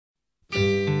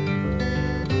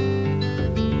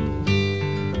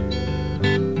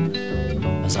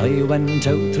I went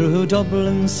out through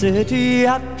Dublin city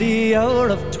at the hour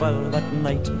of 12 at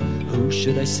night. Who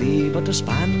should I see but a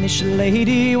Spanish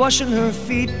lady washing her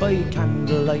feet by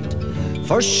candlelight?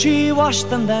 First she washed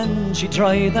them, then she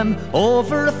dried them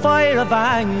over a fire of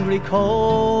angry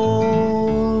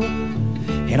coal.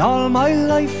 In all my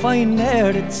life I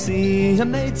ne'er did see a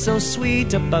maid so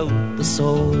sweet about the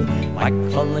soul. Whack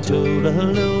full the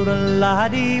toodle-oodle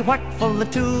laddie, whack full the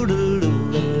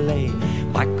toodle-oodle-lay.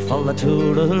 Whack full the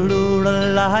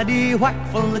toodle-oodle laddie, whack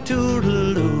full the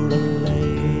toodle-oodle-lay.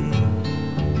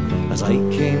 As I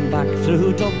came back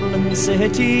through Dublin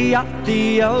city at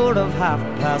the hour of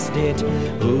 8:30,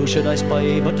 who should I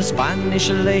spy but a Spanish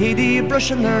lady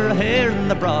brushing her hair in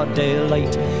the broad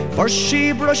daylight? First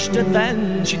she brushed it,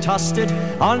 then she tossed it,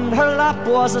 on her lap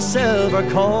was a silver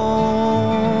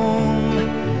comb.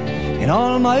 In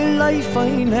all my life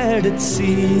I ne'er did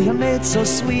see a maid so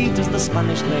sweet as the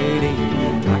Spanish lady.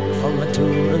 Whack full the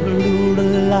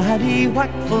toodle-oodle laddie,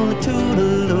 whack full the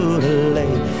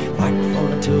toodle-oodle-lay. Whack full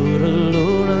the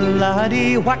toodle-oodle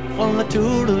laddie, whack full the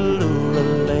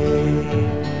toodle-oodle-lay.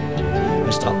 I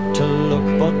stopped to look,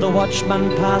 but the watchman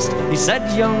passed. He said,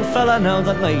 young fella, now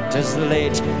the night is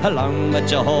late, along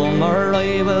with you home or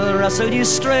I will wrestle you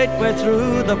straightway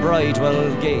through the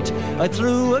Bridewell gate. I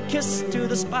threw a kiss to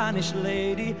the Spanish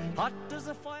lady, hot as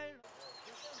a fire.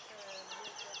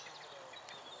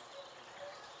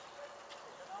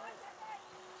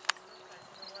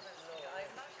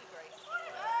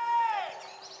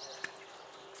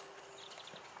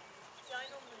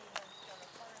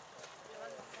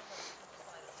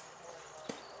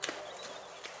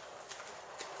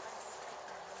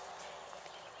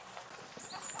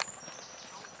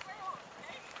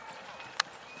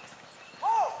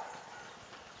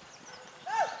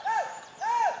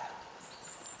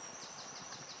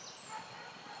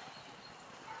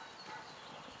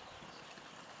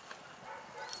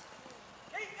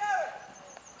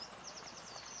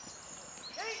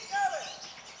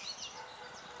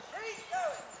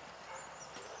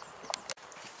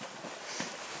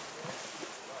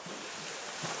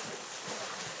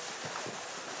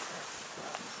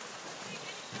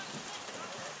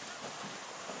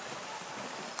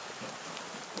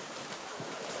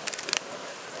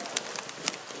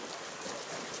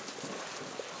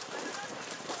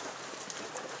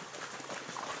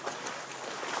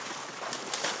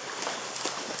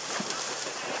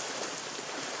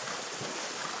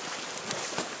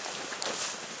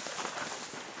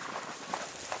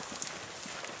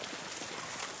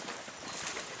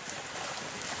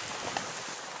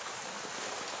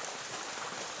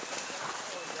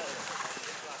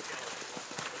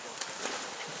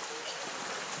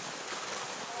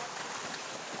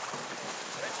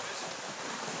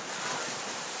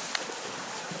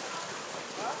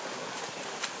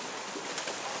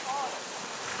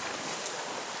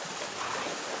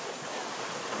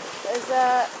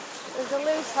 There's a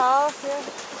loose horse here.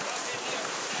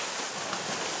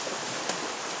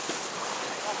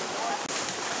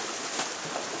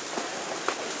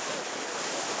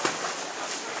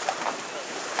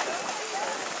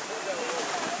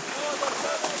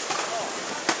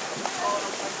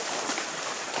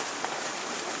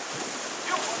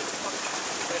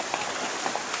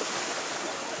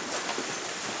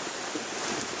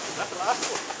 That's the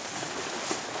last one.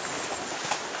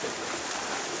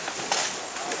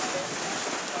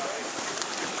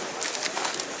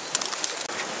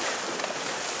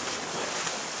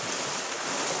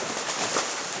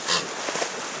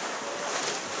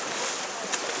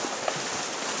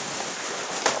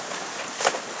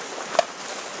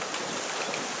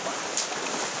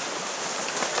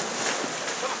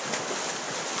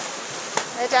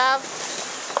 Hey, Dad.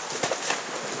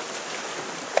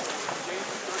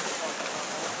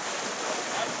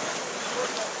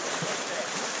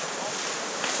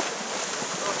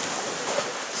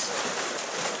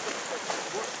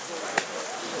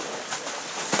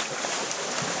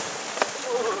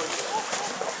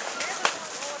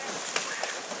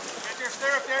 Get your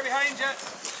stirrup there behind you.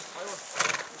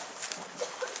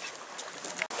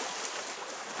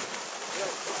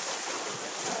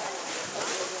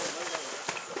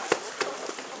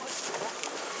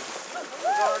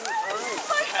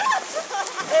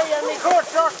 Hey, I'm in court,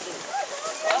 Dorothy.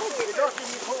 Dorothy,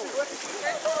 in court.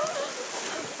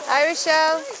 Irish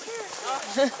show.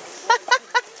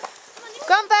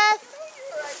 Go on, Beth.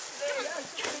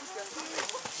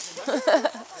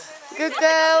 Good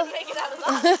girl.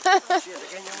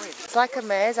 It's like a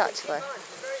maze, actually.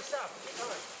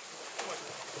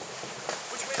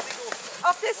 Which way do they go?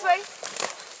 Up this way.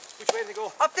 Which way? way to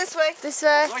go? Up this way. This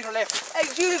way. Right or left?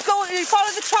 You go. You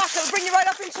follow the track. It'll bring you right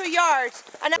up into a yard.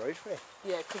 And Right way.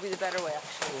 yeah, it could be the better way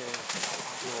actually.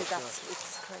 See, that's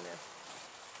it's kind of.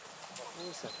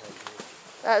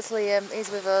 That's Liam. He's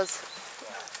with us.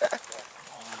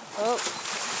 Oh.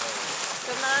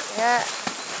 Good man. Yeah.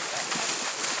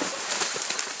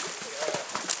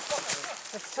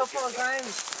 It's tough on ground.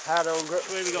 Hard on grip.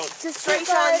 Where we go? Just Straight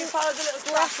on. You follow the little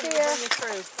track and it'll bring you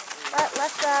through.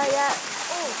 Left there, yeah.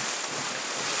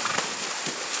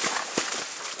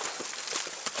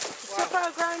 Tough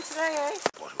on ground today, eh?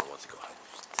 But we want to go.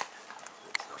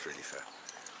 It's not really fair.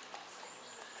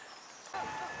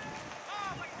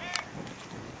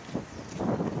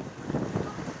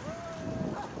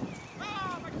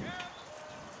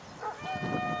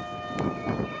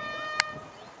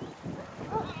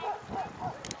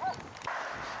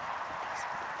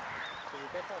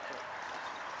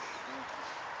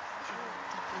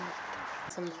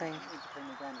 Something.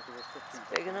 It's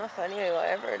big enough anyway,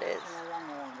 whatever it is.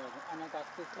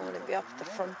 I want to be up the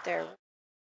front there.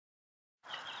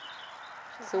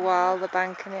 It's a wall, the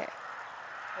bank in it.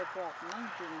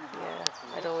 Yeah,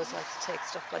 I'd always like to take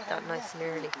stuff like that nice and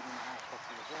early.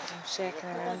 I'm shaking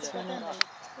around to it.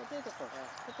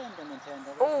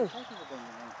 Oh!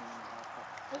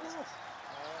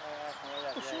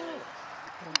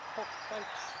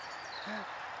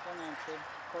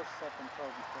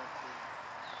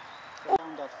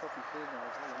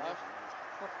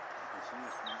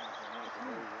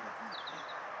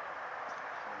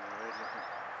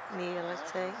 Neil, I'd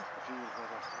say.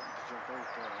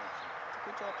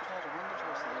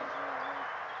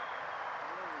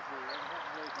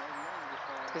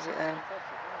 Is it then?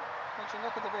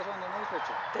 Look at the bit underneath,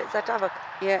 Richard. Is that Davok?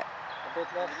 Yeah. A bit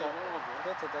left, a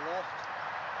bit to the left.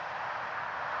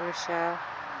 Rochelle.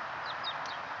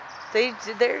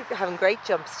 They're having great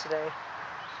jumps today.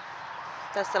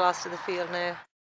 That's the last of the field now.